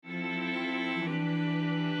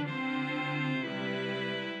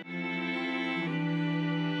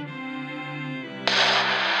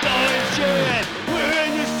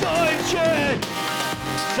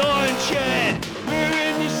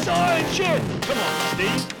Ignition! Come on,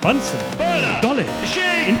 Steve. Bunsen. Burner. Dolly.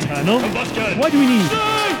 Machine. Internal. Combustion. Why do we need Steam.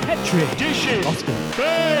 Petri? Dishes. Oscar.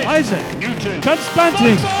 Base. Isaac. Newton.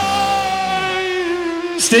 Transplanting.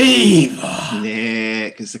 Steve!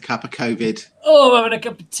 Nick, it's a cup of COVID. Oh, I'm having a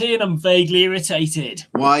cup of tea and I'm vaguely irritated.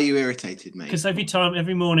 Why are you irritated, mate? Because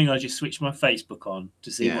every morning I just switch my Facebook on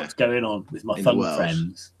to see what's going on with my In the fun world.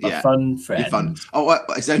 friends. My Yeah. fun friends. Your fun. Oh, what?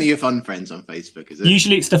 It's only your fun friends on Facebook, is it?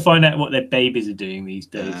 Usually it's to find out what their babies are doing these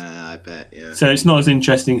days. I bet, yeah. So it's not as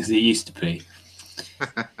interesting as it used to be.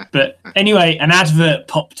 But anyway, an advert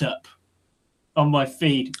popped up on my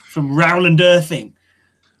feed from Rowland Earthing.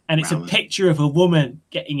 And it's Rowland. a picture of a woman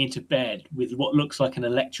getting into bed with what looks like an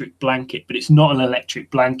electric blanket, but it's not an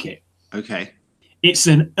electric blanket. Okay. It's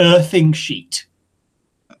an earthing sheet.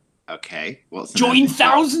 Okay. What's the Join name?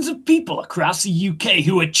 thousands of people across the UK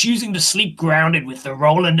who are choosing to sleep grounded with the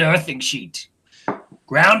Roland Earthing Sheet.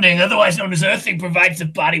 Grounding, otherwise known as earthing, provides the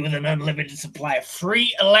body with an unlimited supply of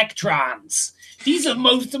free electrons. These are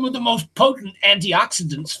some of the most potent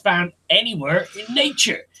antioxidants found anywhere in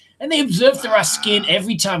nature. And they observe through our skin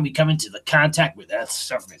every time we come into the contact with Earth's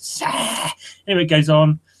surface. Anyway, it goes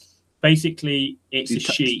on. Basically, it's a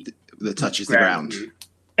sheet that touches the ground.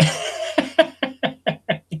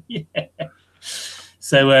 Yeah.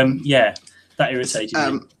 So, that irritated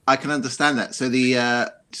me. I can understand that. So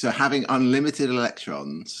so having unlimited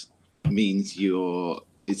electrons means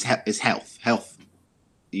it's health. Health.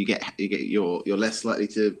 You're less likely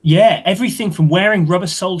to. Yeah, everything from wearing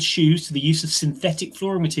rubber-soled shoes to the use of synthetic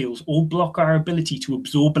flooring materials all block our ability to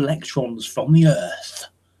absorb electrons from the Earth.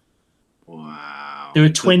 Wow. There are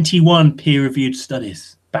 21 peer-reviewed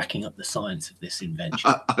studies backing up the science of this invention.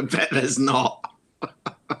 I bet there's not.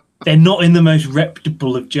 They're not in the most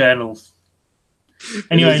reputable of journals.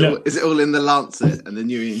 Anyway, is it all in the Lancet and the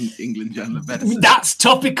New England Journal of Medicine? That's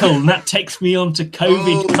topical, and that takes me on to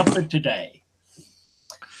COVID cover today.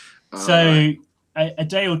 So a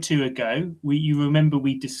day or two ago, you remember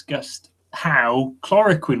we discussed how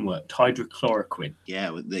chloroquine worked, hydrochloroquine. Yeah,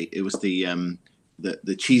 it was the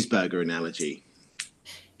cheeseburger analogy.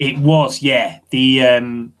 It was, yeah.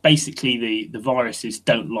 Basically the viruses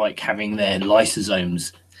don't like having their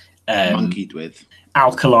lysosomes monkeyed with,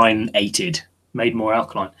 alkaline-ated, made more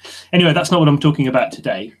alkaline. Anyway, that's not what I'm talking about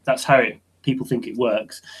today. That's how people think it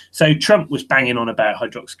works. So Trump was banging on about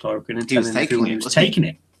hydroxychloroquine and telling everyone he was taking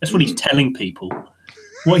it. That's what he's telling people.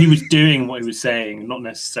 What he was doing, what he was saying, not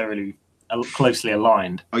necessarily closely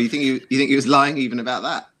aligned. Oh, you think he was lying even about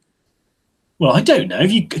that? Well, I don't know.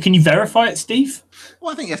 Can you verify it, Steve?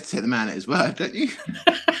 Well, I think you have to take the man at his word, don't you?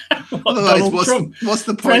 Otherwise, what's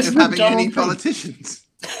the point of having any politicians?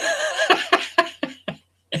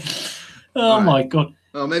 My God.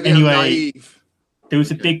 Well, maybe anyway, I'm naive. There was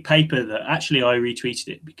a big paper that actually I retweeted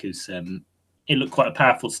it because it looked quite a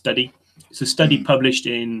powerful study. It's a study published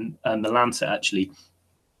in the Lancet, actually.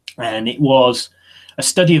 And it was a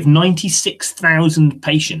study of 96,000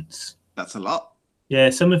 patients. That's a lot.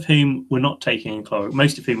 Yeah, some of whom were not taking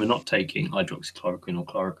most of whom were not taking hydroxychloroquine or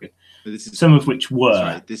chloroquine. Some of which were.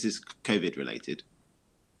 Sorry, this is COVID related.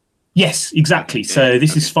 Yes, exactly. So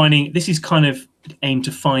this is kind of aimed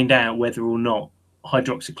to find out whether or not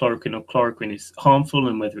hydroxychloroquine or chloroquine is harmful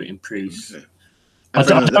and whether it improves.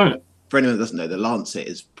 Okay. For anyone that doesn't know, the Lancet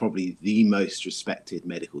is probably the most respected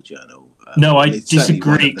medical journal. No, I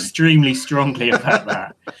disagree extremely strongly about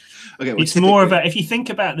that. Okay, it's more about, if you think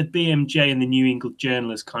about the BMJ and the New England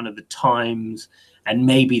Journal as kind of the Times and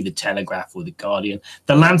maybe the Telegraph or the Guardian,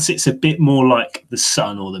 the Lancet's a bit more like the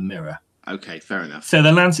Sun or the Mirror. Okay, fair enough. So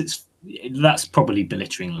the Lancet's, that's probably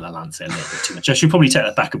belittling the Lancet a little bit too much. I should probably take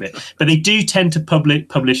that back a bit. But they do tend to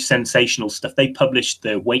publish sensational stuff. They published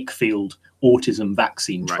the Wakefield autism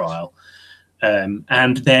vaccine trial.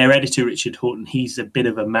 And their editor, Richard Horton, he's a bit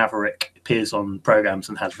of a maverick, appears on programs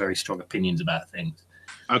and has very strong opinions about things.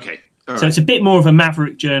 Okay. So it's a bit more of a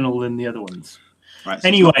maverick journal than the other ones. Right. So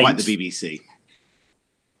anyway, it's not quite the BBC.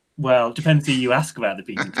 Well, it depends who you ask about the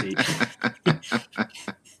BBC.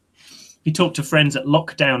 If you talk to friends at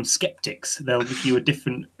Lockdown Skeptics, they'll give you a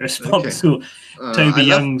different response. Okay. Toby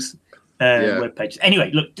Young's webpage.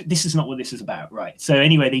 Anyway, look, this is not what this is about, right? So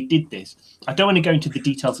anyway, they did this. I don't want to go into the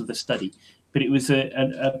details of the study, but it was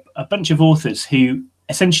a bunch of authors who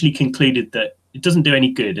essentially concluded that it doesn't do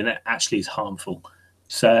any good and it actually is harmful.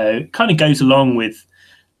 So it kind of goes along with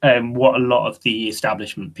what a lot of the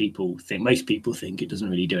establishment people think. Most people think it doesn't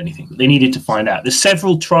really do anything, but they needed to find out. There's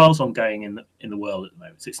several trials ongoing in the world at the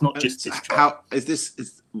moment, so it's not just this trial. Was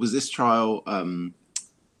this trial?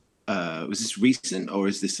 Was this recent, or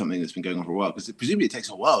is this something that's been going on for a while? Because presumably it takes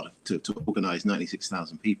a while to organise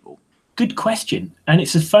 96,000 people. Good question, and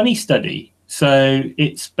it's a funny study. So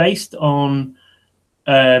it's based on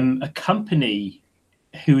a company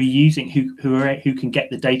who can get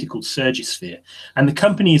the data called Surgisphere, and the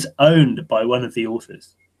company is owned by one of the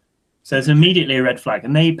authors. So it's immediately a red flag,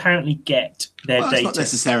 and they apparently get their data. Not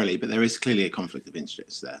necessarily, but there is clearly a conflict of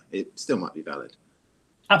interest there. It still might be valid.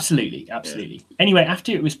 Absolutely. Yeah. Anyway,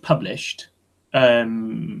 after it was published,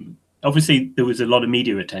 obviously there was a lot of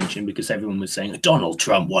media attention because everyone was saying, Donald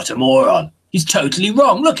Trump, what a moron. He's totally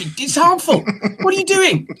wrong. Look, it's harmful. What are you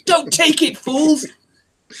doing? Don't take it, fools.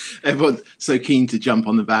 Everyone's so keen to jump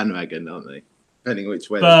on the bandwagon, aren't they? Depending which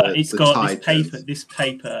way. But this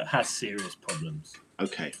paper has serious problems.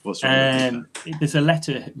 Okay, what's wrong with it? There's a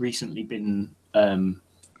letter recently been an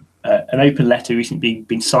open letter recently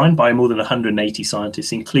been signed by more than 180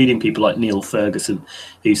 scientists, including people like Neil Ferguson,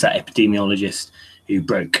 who's that epidemiologist who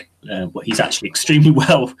broke. He's actually extremely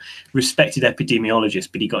well respected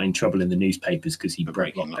epidemiologist, but he got in trouble in the newspapers because he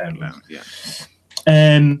broke lockdown. Yeah.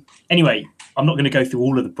 Anyway, I'm not going to go through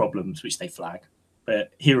all of the problems which they flag,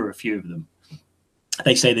 but here are a few of them.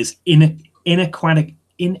 They say there's inadequate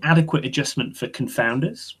adjustment for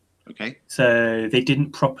confounders. Okay. So they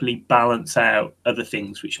didn't properly balance out other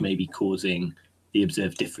things which may be causing the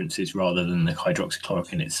observed differences rather than the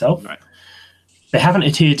hydroxychloroquine itself. Right. They haven't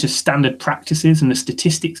adhered to standard practices in the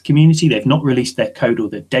statistics community. They've not released their code or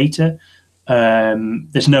their data.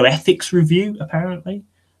 There's no ethics review, apparently.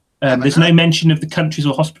 There's no mention of the countries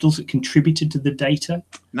or hospitals that contributed to the data.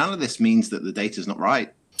 None of this means that the data's not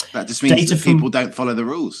right. That just means that people don't follow the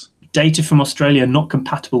rules. Data from Australia not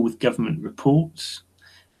compatible with government reports.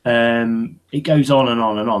 It goes on and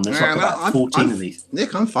on and on. There's about 14 of these.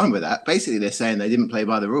 Nick, I'm fine with that. Basically, they're saying they didn't play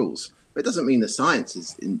by the rules. But it doesn't mean the science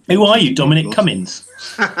is... Who are you, Dominic Cummings?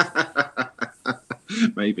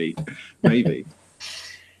 Maybe.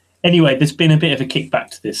 Anyway, there's been a bit of a kickback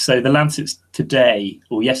to this. So the Lancet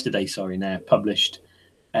yesterday, published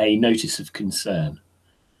a notice of concern.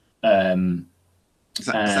 Is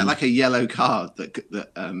that like a yellow card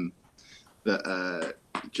that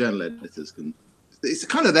journal editors can... It's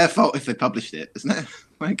kind of their fault if they published it, isn't it?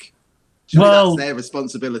 That's their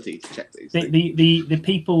responsibility to check these things. The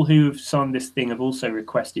people who have signed this thing have also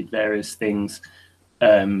requested various things.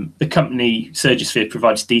 The company Surgisphere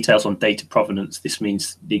provides details on data provenance. This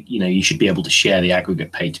means you should be able to share the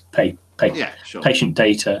aggregate patient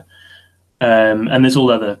data, and there's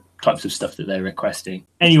all other types of stuff that they're requesting.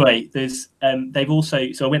 Anyway, there's they've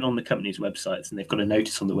also. So I went on the company's websites, and they've got a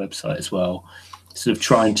notice on the website as well, sort of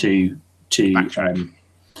trying to.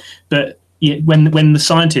 But yeah, when the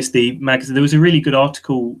Scientist, the magazine, there was a really good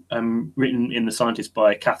article written in the Scientist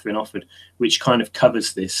by Catherine Offord, which kind of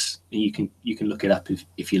covers this. You can look it up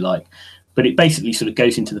if you like, but it basically sort of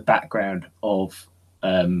goes into the background of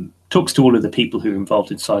talks to all of the people who are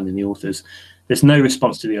involved in signing the authors. There's no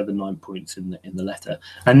response to the other 9 points in the letter,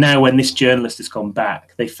 and now when this journalist has gone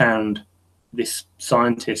back, they found this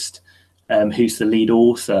scientist who's the lead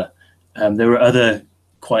author. There are other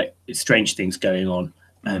quite strange things going on.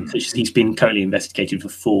 Such as he's been currently investigated for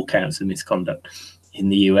 4 counts of misconduct in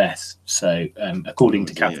the US. So, according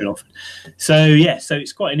to Catherine Offord. So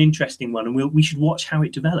it's quite an interesting one, and we should watch how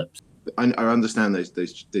it develops. I understand those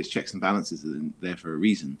checks and balances are there for a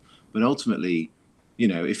reason, but ultimately,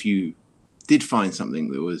 if you did find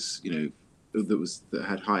something that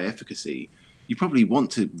had high efficacy, you probably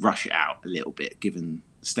want to rush it out a little bit, given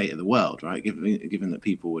the state of the world, right? Given that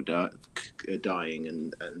people were dying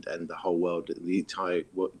and the whole world, the entire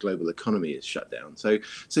global economy is shut down. So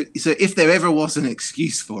if there ever was an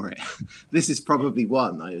excuse for it, this is probably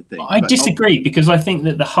one. I would think. I disagree, because I think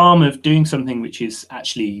that the harm of doing something which is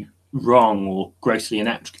actually wrong or grossly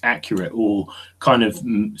inaccurate or kind of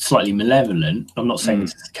slightly malevolent, I'm not saying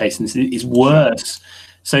this is the case, and this is worse.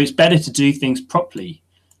 So it's better to do things properly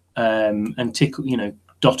and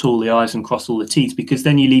dot all the I's and cross all the T's, because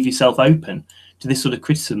then you leave yourself open to this sort of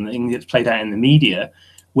criticism thing that's played out in the media,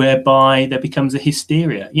 whereby there becomes a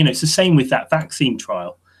hysteria. It's the same with that vaccine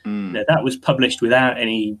trial. That was published without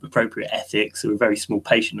any appropriate ethics. There were very small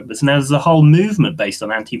patient numbers. Now there's a whole movement based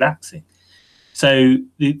on anti-vaxxing. So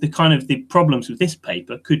the problems with this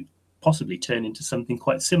paper could possibly turn into something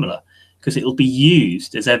quite similar, because it'll be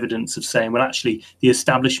used as evidence of saying, well, actually, the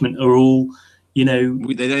establishment are all, they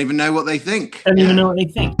don't even know what they think. Don't even know what they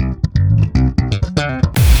think.